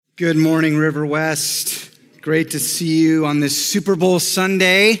Good morning, River West. Great to see you on this Super Bowl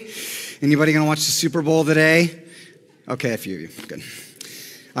Sunday. Anybody gonna watch the Super Bowl today? Okay, a few of you, good.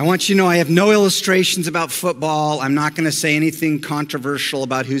 I want you to know I have no illustrations about football. I'm not gonna say anything controversial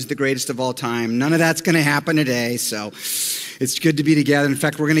about who's the greatest of all time. None of that's gonna happen today, so it's good to be together. In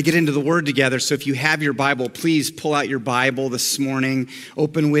fact, we're gonna get into the Word together, so if you have your Bible, please pull out your Bible this morning.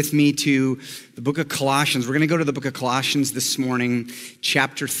 Open with me to the book of Colossians. We're going to go to the book of Colossians this morning,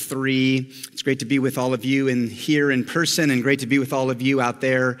 chapter 3. It's great to be with all of you here in person, and great to be with all of you out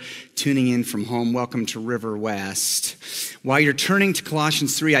there tuning in from home. Welcome to River West. While you're turning to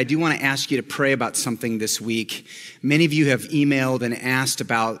Colossians 3, I do want to ask you to pray about something this week. Many of you have emailed and asked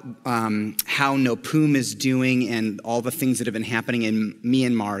about how Nopum is doing and all the things that have been happening in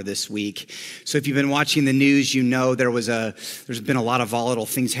Myanmar this week. So if you've been watching the news, you know there's been a lot of volatile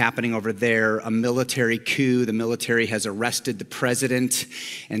things happening over there. A military coup. The military has arrested the president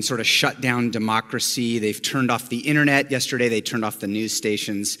and sort of shut down democracy. They've turned off the internet. Yesterday, they turned off the news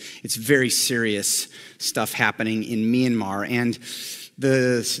stations. It's very serious stuff happening in Myanmar. And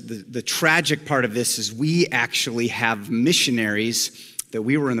the tragic part of this is we actually have missionaries that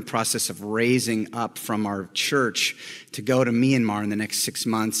we were in the process of raising up from our church to go to Myanmar in the next 6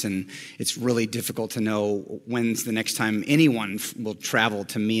 months, and it's really difficult to know when's the next time anyone will travel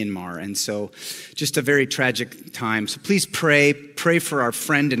to Myanmar, and so just a very tragic time. So please pray for our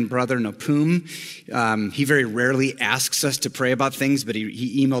friend and brother Nopum. He very rarely asks us to pray about things, but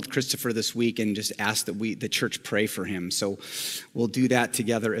he emailed Christopher this week and just asked that the church pray for him. So we'll do that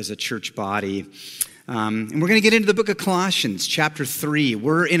together as a church body. And we're going to get into the book of Colossians, chapter 3.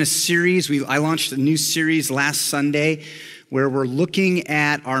 We're in a series. I launched a new series last Sunday where we're looking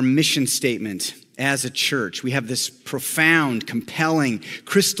at our mission statement as a church. We have this profound, compelling,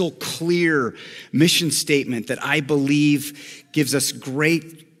 crystal clear mission statement that I believe gives us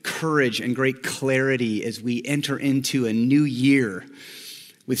great courage and great clarity as we enter into a new year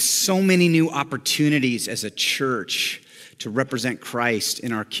with so many new opportunities as a church to represent Christ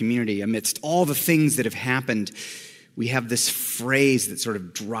in our community. Amidst all the things that have happened, we have this phrase that sort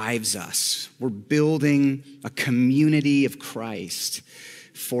of drives us. We're building a community of Christ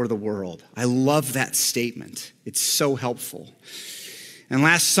for the world. I love that statement. It's so helpful. And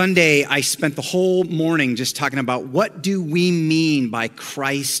last Sunday, I spent the whole morning just talking about what do we mean by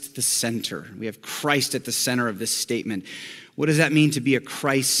Christ the center. We have Christ at the center of this statement. What does that mean to be a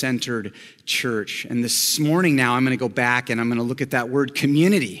Christ-centered church? And this morning now, I'm going to go back and I'm going to look at that word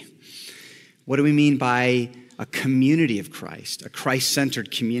community. What do we mean by a community of Christ, a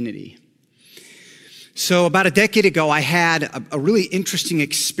Christ-centered community? So about a decade ago, I had a really interesting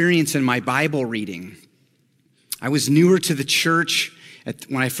experience in my Bible reading. I was newer to the church.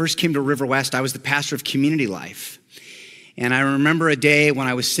 When I first came to River West, I was the pastor of Community Life. And I remember a day when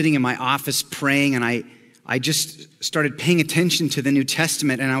I was sitting in my office praying, and I just started paying attention to the New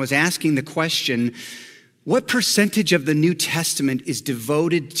Testament, and I was asking the question, what percentage of the New Testament is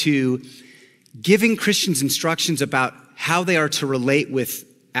devoted to giving Christians instructions about how they are to relate with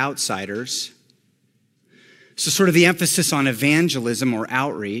outsiders? So sort of the emphasis on evangelism or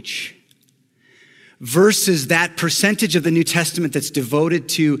outreach, versus that percentage of the New Testament that's devoted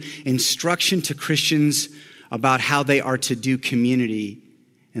to instruction to Christians about how they are to do community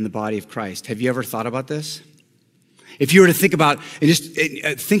in the body of Christ. Have you ever thought about this? If you were to think about, and just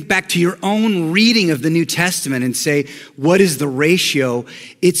think back to your own reading of the New Testament and say, what is the ratio?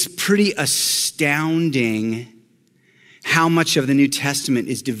 It's pretty astounding how much of the New Testament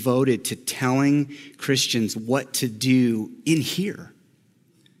is devoted to telling Christians what to do in here.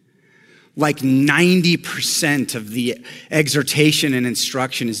 Like 90% of the exhortation and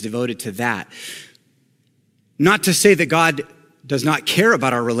instruction is devoted to that. Not to say that God does not care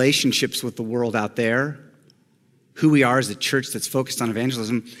about our relationships with the world out there, who we are as a church that's focused on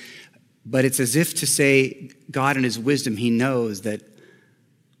evangelism, but it's as if to say God in his wisdom, he knows that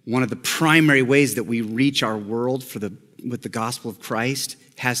one of the primary ways that we reach our world with the gospel of Christ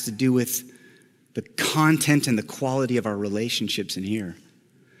has to do with the content and the quality of our relationships in here.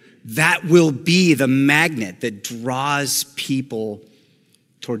 That will be the magnet that draws people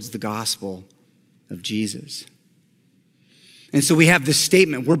towards the gospel of Jesus. And so we have this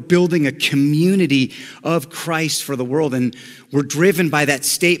statement, we're building a community of Christ for the world, and we're driven by that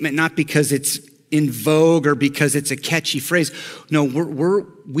statement not because it's in vogue or because it's a catchy phrase. No,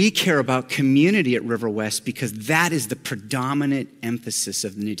 we care about community at River West because that is the predominant emphasis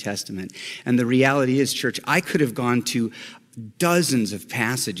of the New Testament. And the reality is, church, I could have gone to dozens of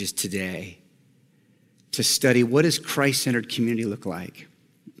passages today to study what does Christ-centered community look like.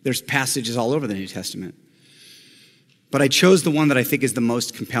 There's passages all over the New Testament. But I chose the one that I think is the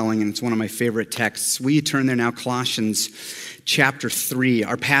most compelling, and it's one of my favorite texts. Will you turn there now? Colossians chapter 3.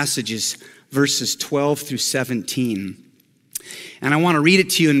 Our passage is verses 12 through 17. And I want to read it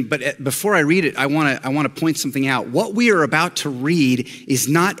to you, but before I read it, I want to point something out. What we are about to read is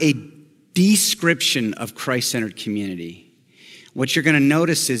not a description of Christ-centered community. What you're going to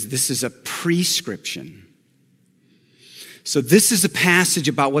notice is this is a prescription. So this is a passage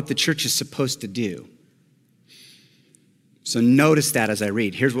about what the church is supposed to do. So notice that as I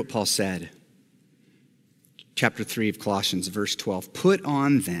read. Here's what Paul said. Chapter 3 of Colossians, verse 12. Put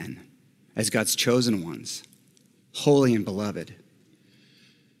on then, as God's chosen ones, holy and beloved,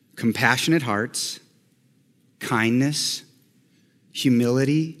 compassionate hearts, kindness,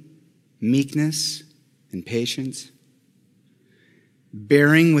 humility, meekness, and patience,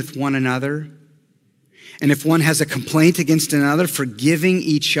 bearing with one another, and if one has a complaint against another, forgiving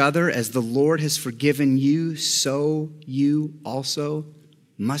each other as the Lord has forgiven you, so you also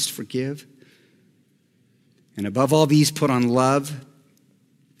must forgive. And above all these, put on love,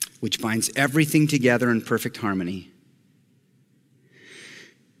 which binds everything together in perfect harmony.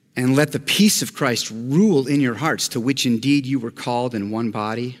 And let the peace of Christ rule in your hearts, to which indeed you were called in one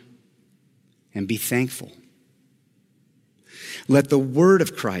body, and be thankful. Let the word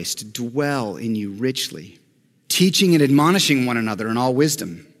of Christ dwell in you richly, teaching and admonishing one another in all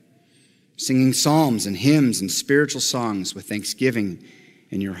wisdom, singing psalms and hymns and spiritual songs with thanksgiving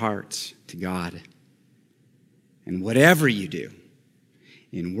in your hearts to God. And whatever you do,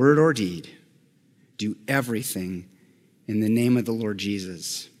 in word or deed, do everything in the name of the Lord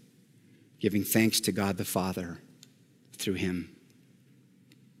Jesus, giving thanks to God the Father through him.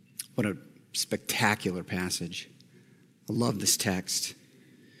 What a spectacular passage. I love this text.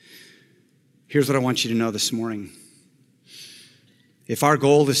 Here's what I want you to know this morning. If our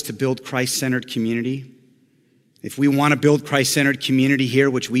goal is to build Christ-centered community, if we want to build Christ-centered community here,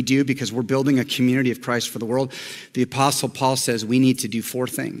 which we do because we're building a community of Christ for the world, the Apostle Paul says we need to do 4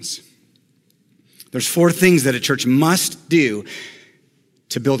 things. There's 4 things that a church must do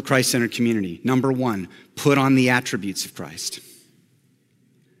to build Christ-centered community. Number 1, put on the attributes of Christ.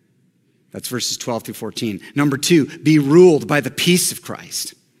 That's verses 12 through 14. Number 2, be ruled by the peace of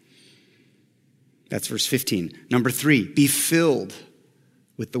Christ. That's verse 15. Number 3, be filled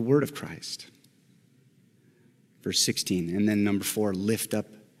with the word of Christ. Verse 16. And then number 4, lift up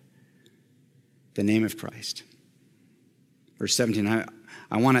the name of Christ. Verse 17.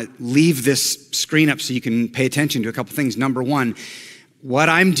 I want to leave this screen up so you can pay attention to a couple things. Number 1, what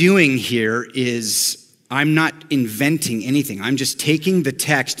I'm doing here is I'm not inventing anything. I'm just taking the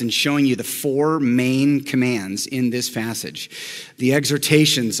text and showing you the 4 main commands in this passage. The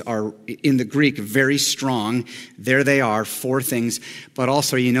exhortations are, in the Greek, very strong. There they are, 4 things. But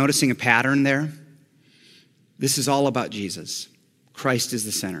also, are you noticing a pattern there? This is all about Jesus. Christ is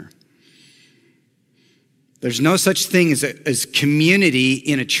the center. There's no such thing as community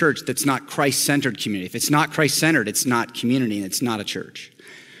in a church that's not Christ-centered community. If it's not Christ-centered, it's not community and it's not a church.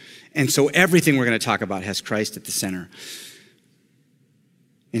 And so everything we're going to talk about has Christ at the center.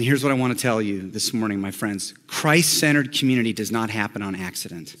 And here's what I want to tell you this morning, my friends. Christ-centered community does not happen on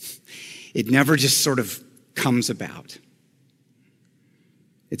accident. It never just sort of comes about.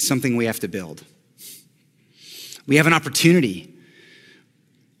 It's something we have to build. We have an opportunity.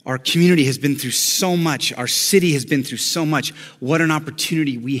 Our community has been through so much. Our city has been through so much. What an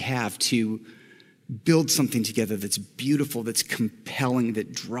opportunity we have to build something together that's beautiful, that's compelling,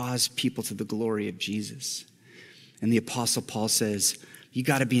 that draws people to the glory of Jesus. And the Apostle Paul says, you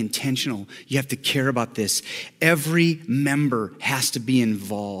got to be intentional. You have to care about this. Every member has to be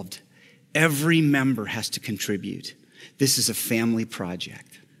involved. Every member has to contribute. This is a family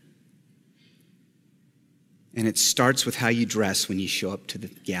project. And it starts with how you dress when you show up to the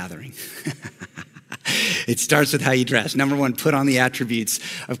gathering. It starts with how you dress. Number 1, put on the attributes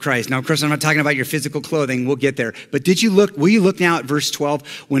of Christ. Now, of course, I'm not talking about your physical clothing. We'll get there. But will you look now at verse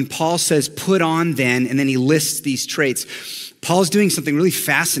 12 when Paul says, put on then, and then he lists these traits. Paul's doing something really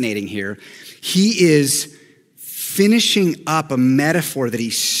fascinating here. He is finishing up a metaphor that he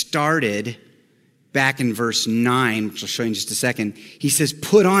started back in verse 9, which I'll show you in just a second. He says,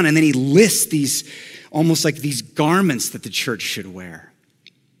 put on, and then he lists these, almost like these garments that the church should wear.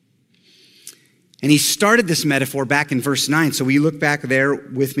 And he started this metaphor back in verse 9. So will you look back there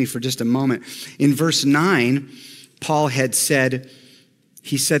with me for just a moment? In verse 9, Paul said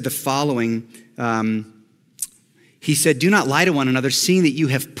the following. He said, do not lie to one another, seeing that you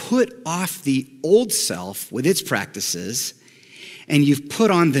have put off the old self with its practices, and you've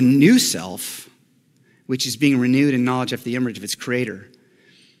put on the new self, which is being renewed in knowledge after the image of its creator.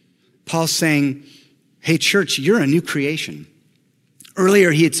 Paul's saying, Hey, church, you're a new creation.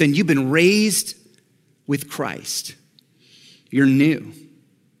 Earlier, he had said, you've been raised with Christ. You're new.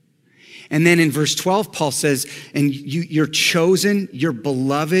 And then in verse 12, Paul says, and you're chosen, you're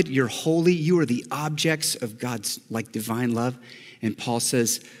beloved, you're holy, you are the objects of God's like divine love. And Paul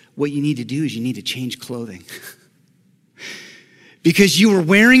says, what you need to do is you need to change clothing. Because you were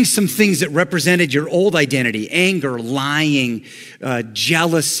wearing some things that represented your old identity, anger, lying,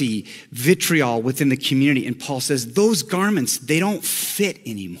 jealousy, vitriol within the community. And Paul says, those garments, they don't fit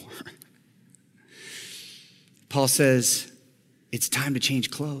anymore. Paul says, it's time to change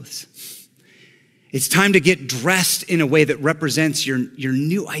clothes. It's time to get dressed in a way that represents your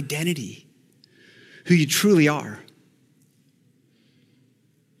new identity, who you truly are.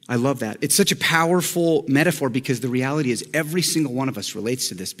 I love that. It's such a powerful metaphor because the reality is every single one of us relates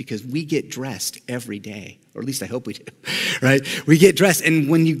to this because we get dressed every day, or at least I hope we do, right? We get dressed, and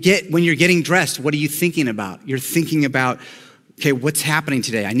when you're getting dressed, what are you thinking about? You're thinking about, okay, what's happening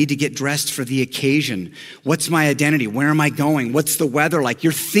today? I need to get dressed for the occasion. What's my identity? Where am I going? What's the weather like?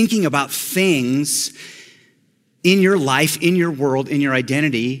 You're thinking about things in your life, in your world, in your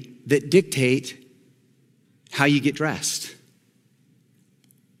identity that dictate how you get dressed.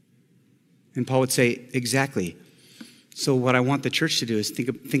 And Paul would say, exactly. So what I want the church to do is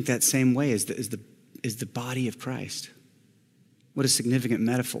think that same way as the body of Christ. What a significant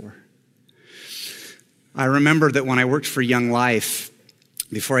metaphor. I remember that when I worked for Young Life,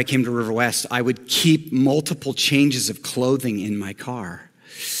 before I came to River West, I would keep multiple changes of clothing in my car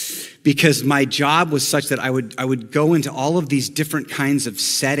because my job was such that I would go into all of these different kinds of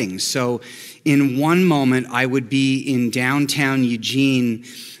settings. So in one moment, I would be in downtown Eugene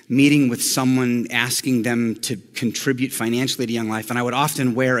meeting with someone, asking them to contribute financially to Young Life. And I would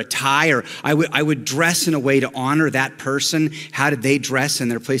often wear a tie, or I would dress in a way to honor that person. How did they dress in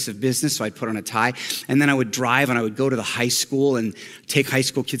their place of business? So I'd put on a tie. And then I would drive and I would go to the high school and take high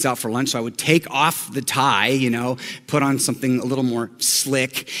school kids out for lunch. So I would take off the tie, put on something a little more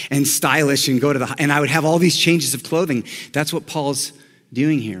slick and stylish and and I would have all these changes of clothing. That's what Paul's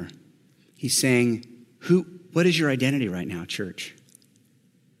doing here. He's saying, what is your identity right now, church?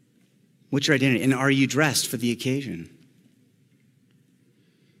 What's your identity? And are you dressed for the occasion?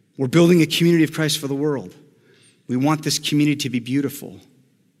 We're building a community of Christ for the world. We want this community to be beautiful.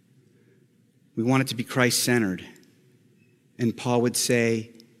 We want it to be Christ-centered. And Paul would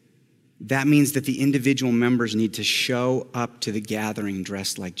say, that means that the individual members need to show up to the gathering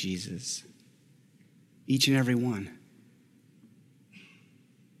dressed like Jesus. Each and every one.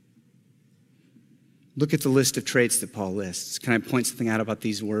 Look at the list of traits that Paul lists. Can I point something out about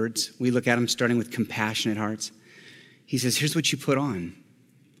these words? We look at them starting with compassionate hearts. He says, here's what you put on.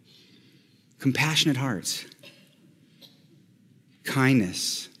 Compassionate hearts.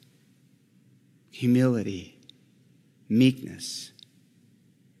 Kindness. Humility. Meekness.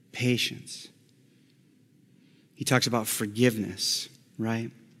 Patience. He talks about forgiveness, right?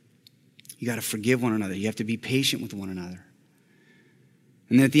 You got to forgive one another. You have to be patient with one another.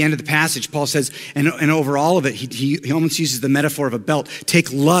 And then at the end of the passage, Paul says, and over all of it, he almost uses the metaphor of a belt. Take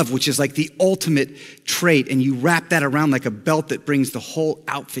love, which is like the ultimate trait, and you wrap that around like a belt that brings the whole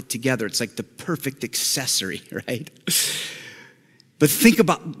outfit together. It's like the perfect accessory, right?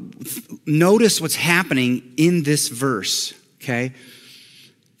 But notice what's happening in this verse, okay?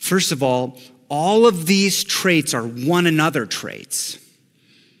 First of all of these traits are one another traits.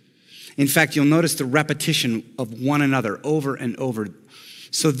 In fact, you'll notice the repetition of one another over and over.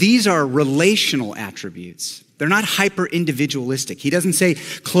 So these are relational attributes. They're not hyper-individualistic. He doesn't say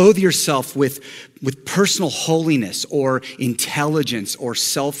clothe yourself with personal holiness or intelligence or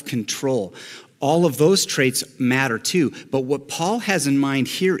self-control. All of those traits matter too. But what Paul has in mind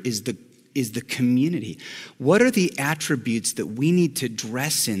here is the community. What are the attributes that we need to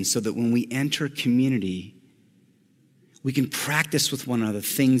dress in so that when we enter community, we can practice with one another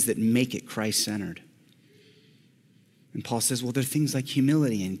things that make it Christ-centered? And Paul says, well, there are things like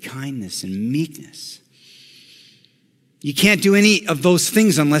humility and kindness and meekness. You can't do any of those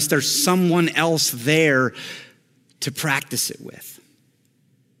things unless there's someone else there to practice it with.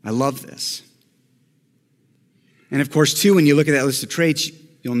 I love this. And of course, too, when you look at that list of traits,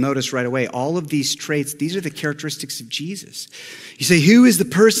 you'll notice right away, all of these traits, these are the characteristics of Jesus. You say, who is the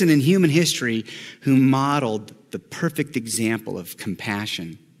person in human history who modeled the perfect example of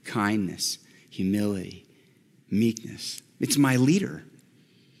compassion, kindness, humility, meekness? It's my leader.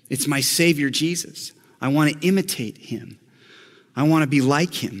 It's my Savior, Jesus. I want to imitate him. I want to be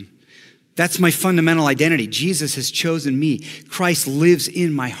like him. That's my fundamental identity. Jesus has chosen me. Christ lives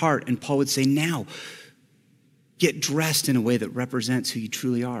in my heart. And Paul would say, now, get dressed in a way that represents who you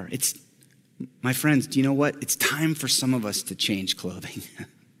truly are. My friends, do you know what? It's time for some of us to change clothing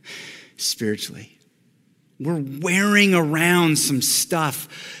spiritually. We're wearing around some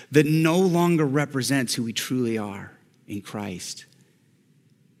stuff that no longer represents who we truly are in Christ.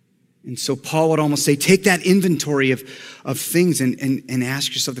 And so Paul would almost say, take that inventory of things and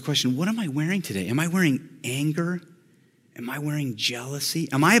ask yourself the question, what am I wearing today? Am I wearing anger? Am I wearing jealousy?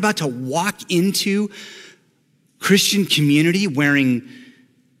 Am I about to walk into Christian community wearing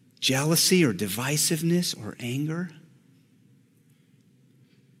jealousy or divisiveness or anger?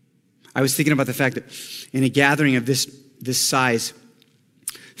 I was thinking about the fact that in a gathering of this size,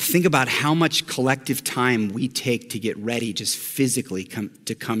 think about how much collective time we take to get ready just physically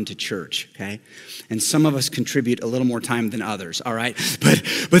to come to church, okay? And some of us contribute a little more time than others, all right?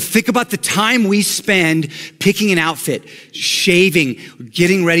 But think about the time we spend picking an outfit, shaving,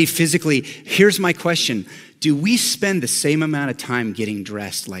 getting ready physically. Here's my question. Do we spend the same amount of time getting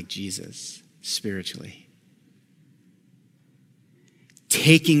dressed like Jesus spiritually?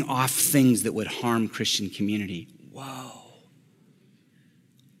 Taking off things that would harm Christian community. Whoa.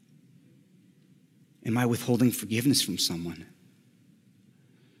 Am I withholding forgiveness from someone?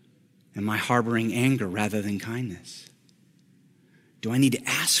 Am I harboring anger rather than kindness? Do I need to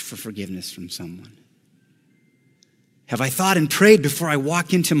ask for forgiveness from someone? Have I thought and prayed before I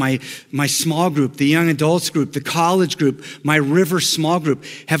walk into my small group, the young adults group, the college group, my river small group?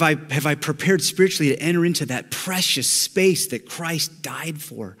 Have I prepared spiritually to enter into that precious space that Christ died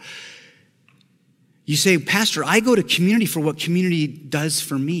for? You say, Pastor, I go to community for what community does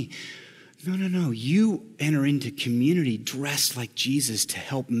for me. No. You enter into community dressed like Jesus to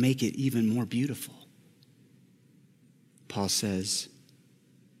help make it even more beautiful. Paul says,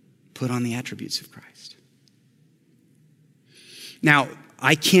 put on the attributes of Christ. Now,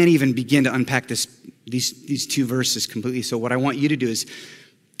 I can't even begin to unpack these two verses completely. So what I want you to do is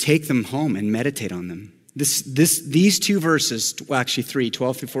take them home and meditate on them. These two verses, well, actually 3,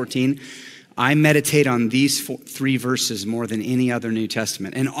 12 through 14, I meditate on these 3 verses more than any other New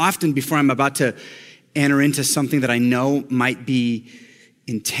Testament. And often before I'm about to enter into something that I know might be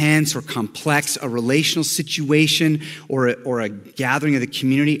intense or complex, a relational situation or a gathering of the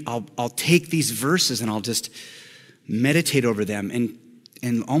community, I'll take these verses and I'll just meditate over them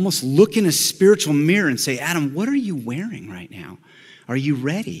and almost look in a spiritual mirror and say, Adam, what are you wearing right now? Are you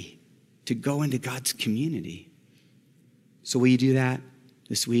ready to go into God's community? So will you do that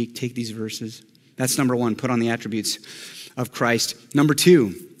this week? Take these verses. That's number 1, put on the attributes of Christ. Number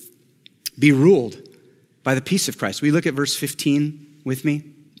 2, be ruled by the peace of Christ. Will you look at verse 15 with me?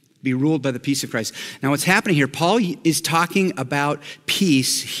 Be ruled by the peace of Christ. Now what's happening here, Paul is talking about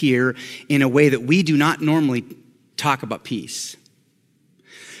peace here in a way that we do not normally talk about peace.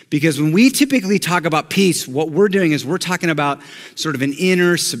 Because when we typically talk about peace, what we're doing is we're talking about sort of an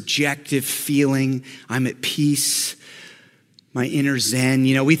inner subjective feeling. I'm at peace, my inner zen.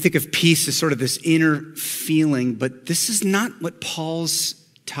 You know, we think of peace as sort of this inner feeling, but this is not what Paul's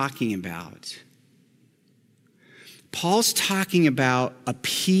talking about. Paul's talking about a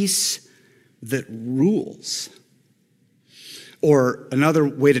peace that rules. Or another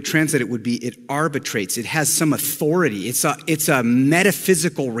way to translate it would be it arbitrates. It has some authority. It's a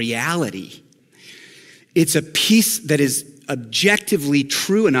metaphysical reality. It's a peace that is objectively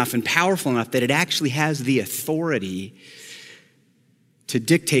true enough and powerful enough that it actually has the authority to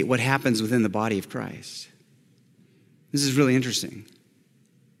dictate what happens within the body of Christ. This is really interesting.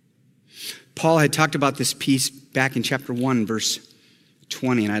 Paul had talked about this peace back in chapter 1, verse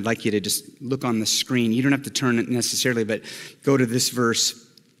 20, and I'd like you to just look on the screen. You don't have to turn it necessarily, but go to this verse.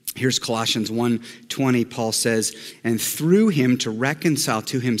 Here's Colossians 1:20. Paul says, and through him to reconcile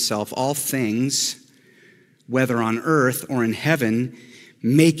to himself all things, whether on earth or in heaven,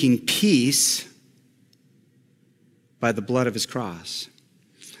 making peace by the blood of his cross.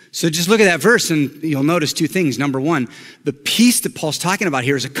 So just look at that verse and you'll notice 2 things. Number 1, the peace that Paul's talking about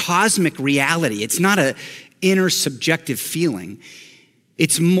here is a cosmic reality. It's not an inner subjective feeling.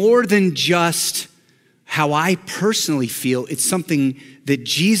 It's more than just how I personally feel. It's something that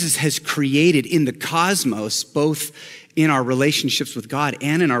Jesus has created in the cosmos, both in our relationships with God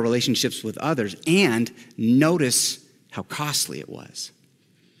and in our relationships with others. And notice how costly it was.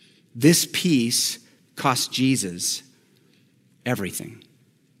 This peace cost Jesus everything.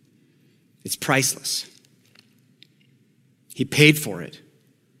 It's priceless. He paid for it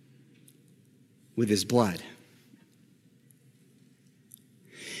with his blood.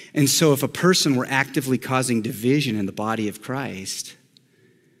 And so if a person were actively causing division in the body of Christ,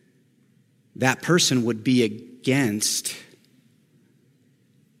 that person would be against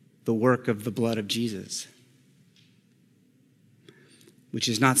the work of the blood of Jesus. which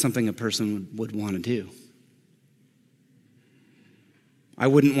is not something a person would want to do. I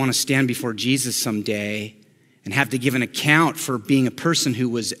wouldn't want to stand before Jesus someday and have to give an account for being a person who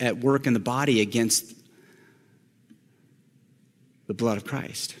was at work in the body against the blood of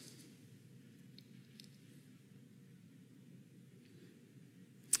Christ.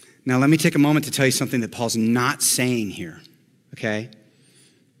 Now, let me take a moment to tell you something that Paul's not saying here, okay?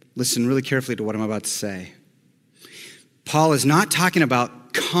 Listen really carefully to what I'm about to say. Paul is not talking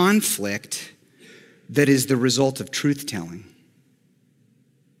about conflict that is the result of truth-telling.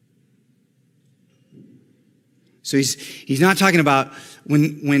 So he's not talking about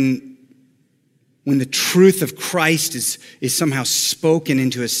when the truth of Christ is somehow spoken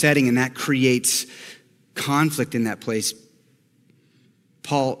into a setting and that creates conflict in that place.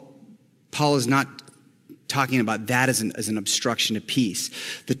 Paul is not talking about that as an obstruction to peace.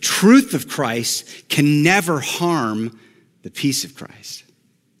 The truth of Christ can never harm the peace of Christ,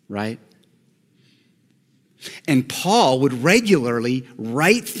 right? And Paul would regularly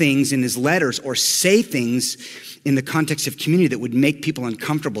write things in his letters or say things in the context of community that would make people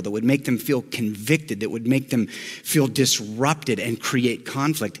uncomfortable, that would make them feel convicted, that would make them feel disrupted and create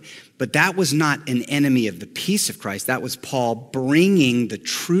conflict. But that was not an enemy of the peace of Christ. That was Paul bringing the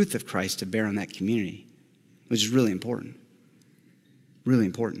truth of Christ to bear on that community, which is really important. Really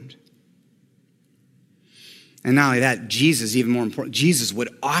important. And not only that, Jesus, even more important, Jesus would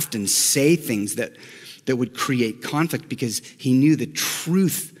often say things that would create conflict because he knew the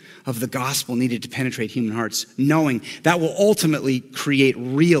truth of the gospel needed to penetrate human hearts, knowing that will ultimately create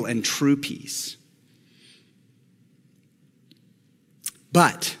real and true peace.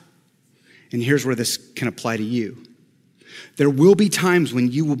 But, and here's where this can apply to you, there will be times when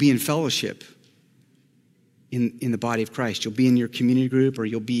you will be in fellowship in the body of Christ. You'll be in your community group or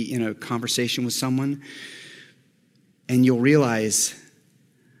you'll be in a conversation with someone and you'll realize,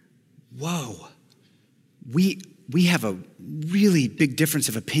 whoa, we have a really big difference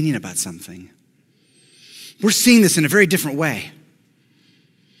of opinion about something. We're seeing this in a very different way.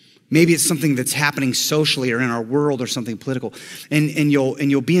 Maybe it's something that's happening socially or in our world or something political. And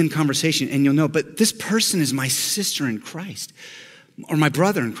you'll be in conversation and you'll know, but this person is my sister in Christ or my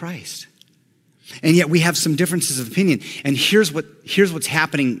brother in Christ. And yet we have some differences of opinion. And here's what's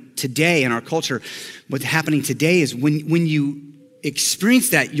happening today in our culture. What's happening today is when you experience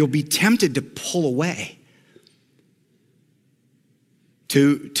that, you'll be tempted to pull away,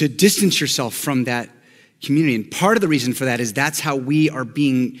 to distance yourself from that community. And part of the reason for that is that's how we are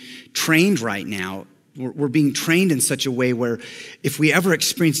being trained right now. We're being trained in such a way where if we ever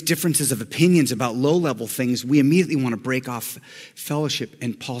experience differences of opinions about low-level things, we immediately want to break off fellowship.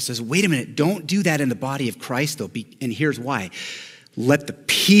 And Paul says, wait a minute, don't do that in the body of Christ, though. And here's why. Let the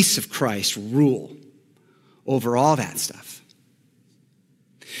peace of Christ rule over all that stuff.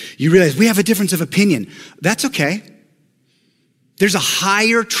 You realize we have a difference of opinion. That's okay. There's a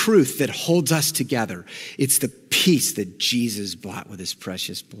higher truth that holds us together. It's the peace that Jesus bought with his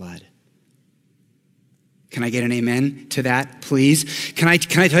precious blood. Can I get an amen to that, please? Can I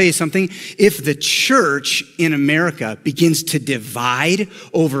tell you something? If the church in America begins to divide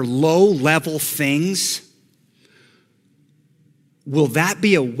over low-level things, will that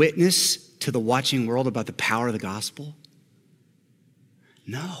be a witness to the watching world about the power of the gospel?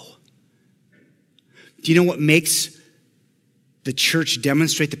 No. Do you know what makes the church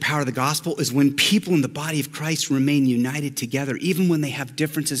demonstrate the power of the gospel is when people in the body of Christ remain united together, even when they have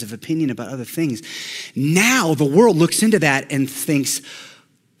differences of opinion about other things. Now the world looks into that and thinks,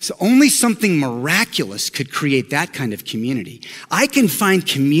 so only something miraculous could create that kind of community. I can find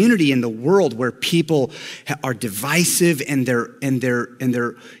community in the world where people are divisive and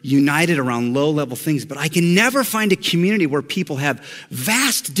they're united around low-level things, but I can never find a community where people have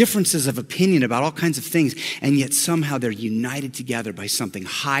vast differences of opinion about all kinds of things, and yet somehow they're united together by something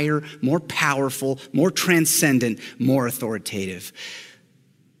higher, more powerful, more transcendent, more authoritative.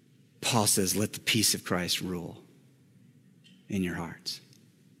 Paul says, let the peace of Christ rule in your hearts.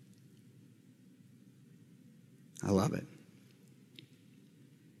 I love it.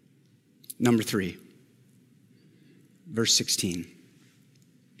 Number 3, verse 16.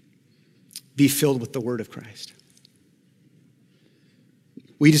 Be filled with the word of Christ.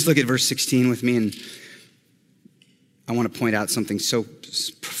 Will you just look at verse 16 with me? And I want to point out something so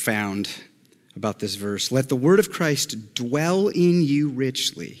profound about this verse. Let the word of Christ dwell in you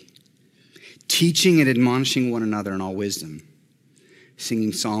richly, teaching and admonishing one another in all wisdom,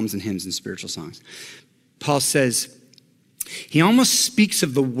 singing psalms and hymns and spiritual songs. Paul says, he almost speaks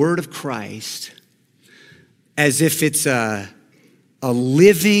of the word of Christ as if it's a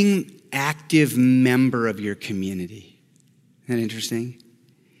living, active member of your community. Isn't that interesting?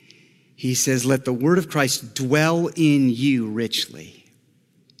 He says, let the word of Christ dwell in you richly.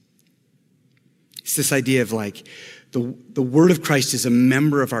 It's this idea of like, the word of Christ is a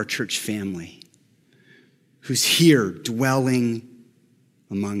member of our church family who's here dwelling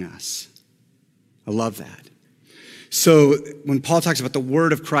among us. I love that. So when Paul talks about the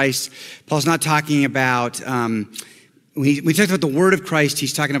word of Christ, Paul's not talking about, when he talks about the word of Christ,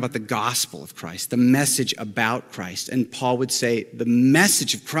 he's talking about the gospel of Christ, the message about Christ. And Paul would say the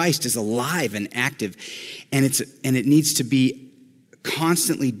message of Christ is alive and active, and it needs to be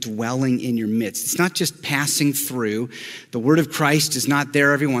constantly dwelling in your midst. It's not just passing through. The word of Christ is not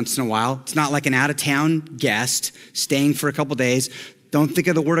there every once in a while. It's not like an out-of-town guest staying for a couple days. Don't think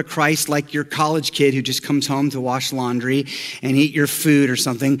of the word of Christ like your college kid who just comes home to wash laundry and eat your food or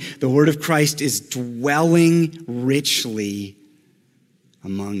something. The word of Christ is dwelling richly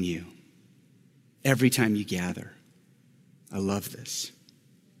among you every time you gather. I love this.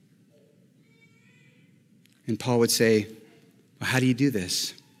 And Paul would say, well, how do you do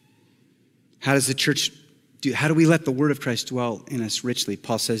this? How does the church how do we let the word of Christ dwell in us richly?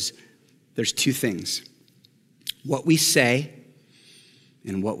 Paul says there's two things. What we say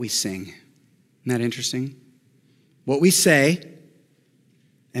and what we sing. Isn't that interesting? What we say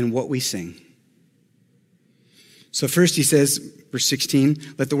and what we sing. So first he says, verse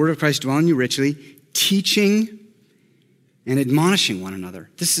 16, let the word of Christ dwell in you richly, teaching and admonishing one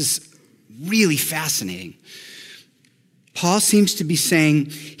another. This is really fascinating. Paul seems to be saying,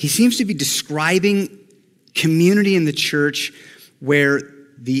 he seems to be describing community in the church where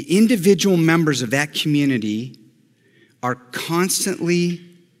the individual members of that community are constantly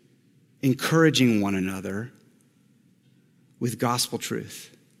encouraging one another with gospel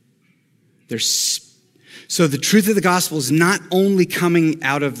truth. So the truth of the gospel is not only coming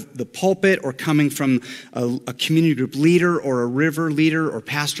out of the pulpit or coming from a community group leader or a river leader or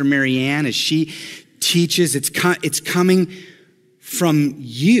Pastor Marianne as she teaches. It's coming from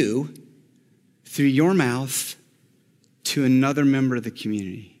you through your mouth to another member of the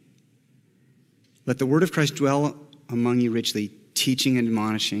community. Let the word of Christ dwell among you richly, teaching and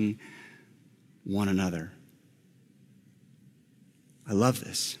admonishing one another. I love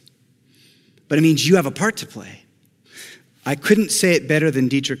this. But it means you have a part to play. I couldn't say it better than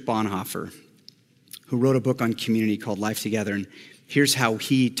Dietrich Bonhoeffer, who wrote a book on community called Life Together. And here's how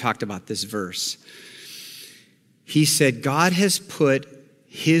he talked about this verse. He said, God has put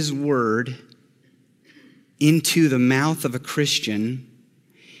his word into the mouth of a Christian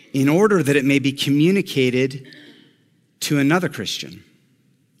in order that it may be communicated to another Christian.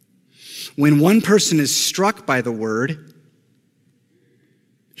 When one person is struck by the word,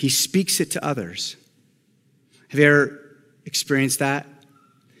 he speaks it to others. Have you ever experienced that?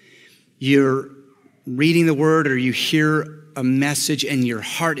 You're reading the word or you hear a message and your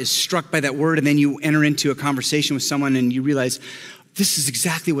heart is struck by that word, and then you enter into a conversation with someone and you realize this is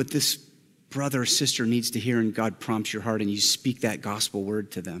exactly what this brother or sister needs to hear, and God prompts your heart and you speak that gospel word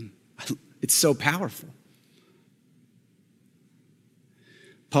to them. It's so powerful.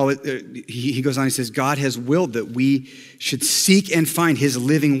 Paul, he goes on, he says, God has willed that we should seek and find his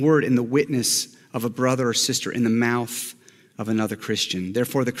living word in the witness of a brother or sister in the mouth of another Christian.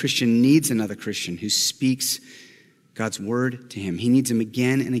 Therefore, the Christian needs another Christian who speaks God's word to him. He needs him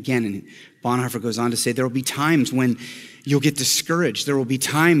again and again. And Bonhoeffer goes on to say, there will be times when you'll get discouraged. There will be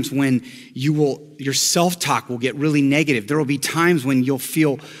times when your self-talk will get really negative. There will be times when you'll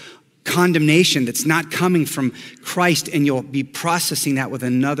feel condemnation that's not coming from Christ, and you'll be processing that with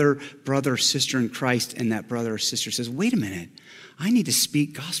another brother or sister in Christ, and that brother or sister says, wait a minute, I need to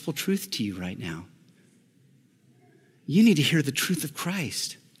speak gospel truth to you right now. You need to hear the truth of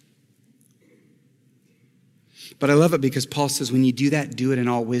Christ. But I love it because Paul says when you do that, do it in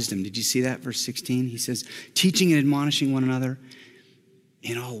all wisdom. Did you see that? Verse 16, he says, teaching and admonishing one another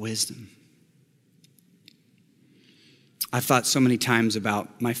in all wisdom. I've thought so many times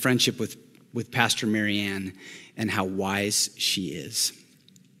about my friendship with Pastor Marianne and how wise she is.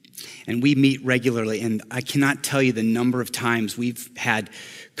 And we meet regularly, and I cannot tell you the number of times we've had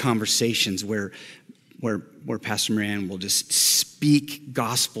conversations where Pastor Marianne will just speak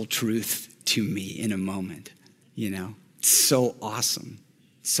gospel truth to me in a moment. You know, it's so awesome.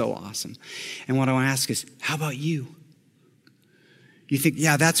 So awesome. And what I want to ask is, how about you? You think,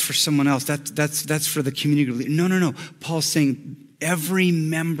 yeah, that's for someone else. That's for the community. No. Paul's saying every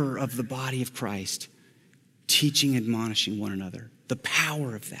member of the body of Christ teaching, admonishing one another. The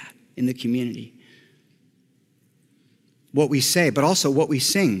power of that in the community. What we say, but also what we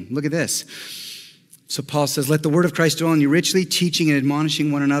sing. Look at this. So Paul says, let the word of Christ dwell in you richly, teaching and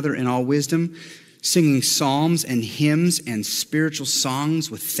admonishing one another in all wisdom, singing psalms and hymns and spiritual songs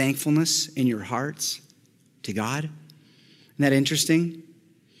with thankfulness in your hearts to God. Isn't that interesting?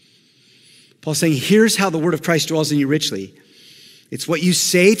 Paul's saying, here's how the word of Christ dwells in you richly. It's what you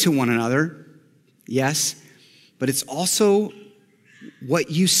say to one another, yes, but it's also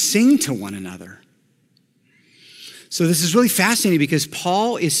what you sing to one another. So this is really fascinating because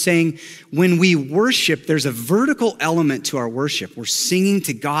Paul is saying when we worship, there's a vertical element to our worship. We're singing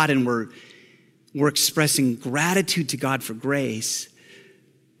to God and we're expressing gratitude to God for grace,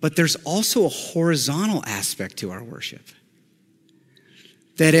 but there's also a horizontal aspect to our worship.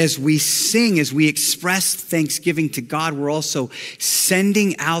 That as we sing, as we express thanksgiving to God, we're also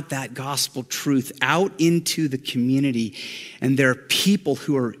sending out that gospel truth out into the community. And there are people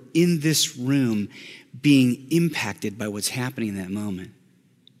who are in this room being impacted by what's happening in that moment.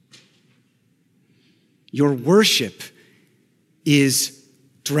 Your worship is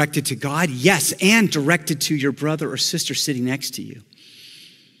directed to God, yes, and directed to your brother or sister sitting next to you.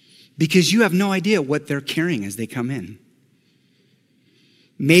 Because you have no idea what they're carrying as they come in.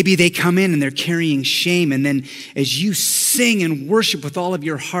 Maybe they come in and they're carrying shame, and then as you sing and worship with all of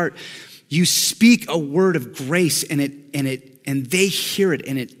your heart, you speak a word of grace, and they hear it,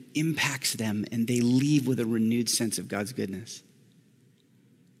 and it impacts them, and they leave with a renewed sense of God's goodness.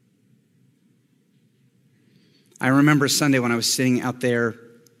 I remember Sunday when I was sitting out there,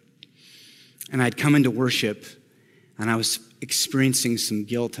 and I'd come into worship, and I was experiencing some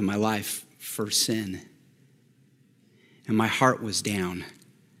guilt in my life for sin, and my heart was down.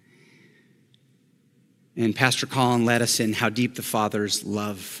 And Pastor Colin led us in how deep the Father's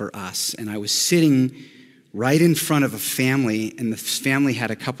love for us. And I was sitting right in front of a family, and the family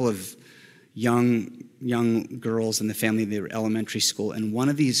had a couple of young girls in the family. They were elementary school, and one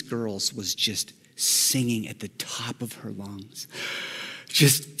of these girls was just singing at the top of her lungs,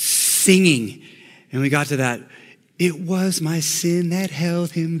 just singing. And we got to that, it was my sin that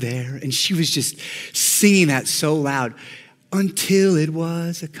held him there. And she was just singing that so loud until it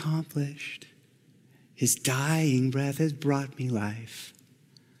was accomplished. His dying breath has brought me life.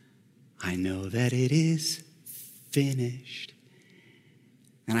 I know that it is finished.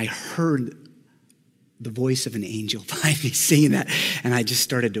 And I heard the voice of an angel behind me singing that, and I just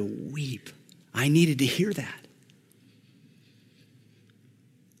started to weep. I needed to hear that.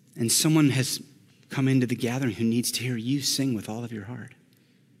 And someone has come into the gathering who needs to hear you sing with all of your heart.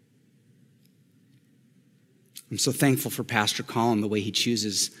 I'm so thankful for Pastor Colin, the way he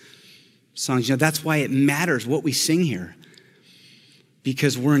chooses songs. You know, that's why it matters what we sing here,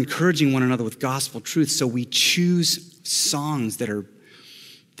 because we're encouraging one another with gospel truth. So we choose songs that are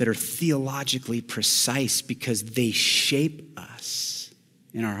theologically precise because they shape us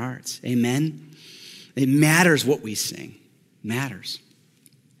in our hearts. Amen? It matters what we sing. It matters.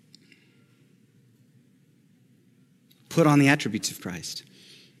 Put on the attributes of Christ.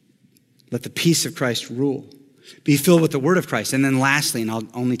 Let the peace of Christ rule. Be filled with the word of Christ. And then lastly, and I'll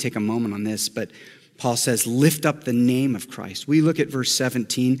only take a moment on this, but Paul says, lift up the name of Christ. We look at verse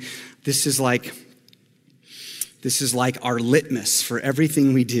 17. This is like our litmus for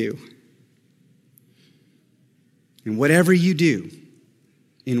everything we do. And whatever you do,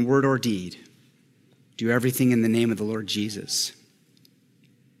 in word or deed, do everything in the name of the Lord Jesus,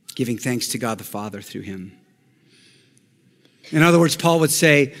 giving thanks to God the Father through him. In other words, Paul would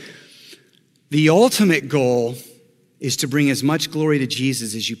say, the ultimate goal is to bring as much glory to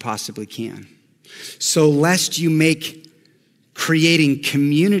Jesus as you possibly can. So lest you make creating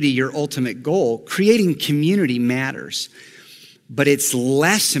community your ultimate goal, creating community matters, but it's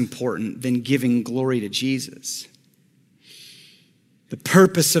less important than giving glory to Jesus. The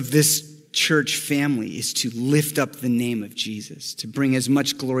purpose of this church family is to lift up the name of Jesus, to bring as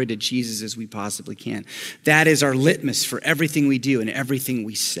much glory to Jesus as we possibly can. That is our litmus for everything we do and everything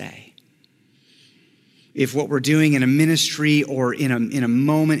we say. If what we're doing in a ministry or in a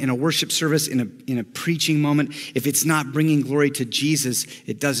moment, in a worship service, in a preaching moment, if it's not bringing glory to Jesus,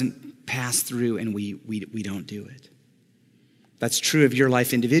 it doesn't pass through and we don't do it. That's true of your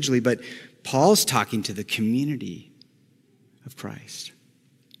life individually, but Paul's talking to the community of Christ.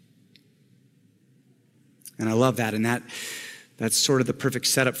 And I love that, and that's sort of the perfect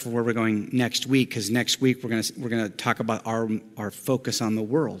setup for where we're going next week, because next week we're going to talk about our focus on the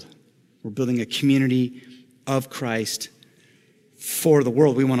world. We're building a community of Christ for the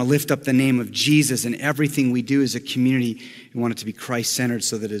world. We want to lift up the name of Jesus, and everything we do as a community, we want it to be Christ-centered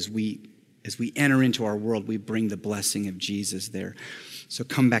so that as we enter into our world, we bring the blessing of Jesus there. So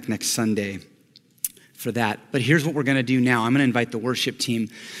come back next Sunday for that. But here's what we're going to do now. I'm going to invite the worship team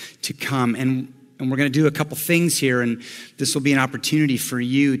to come, and we're going to do a couple things here, and this will be an opportunity for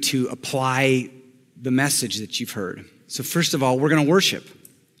you to apply the message that you've heard. So first of all, we're going to worship.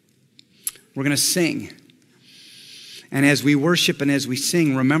 We're going to sing. And as we worship and as we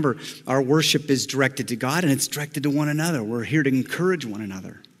sing, remember, our worship is directed to God and it's directed to one another. We're here to encourage one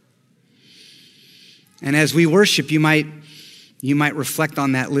another. And as we worship, you might reflect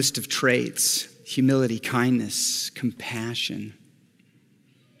on that list of traits: humility, kindness, compassion.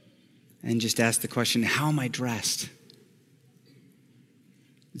 And just ask the question, how am I dressed?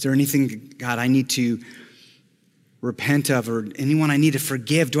 Is there anything, God, I need to repent of, or anyone I need to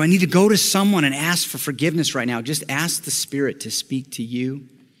forgive? Do I need to go to someone and ask for forgiveness right now? Just ask the Spirit to speak to you.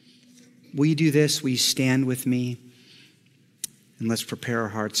 Will you do this? Will you stand with me? And let's prepare our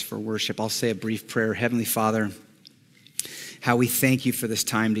hearts for worship. I'll say a brief prayer. Heavenly Father, how we thank you for this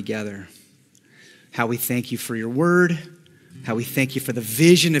time together. How we thank you for your word. How we thank you for the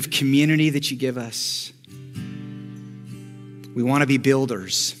vision of community that you give us. We want to be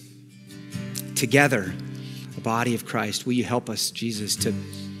builders together, the body of Christ. Will you help us, Jesus, to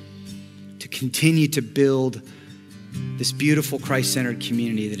continue to build this beautiful Christ-centered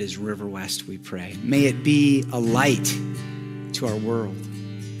community that is River West, we pray. May it be a light to our world.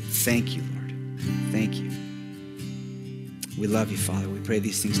 Thank you, Lord. Thank you. We love you, Father. We pray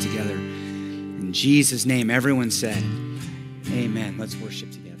these things together. In Jesus' name, everyone said, amen. Let's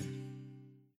worship together.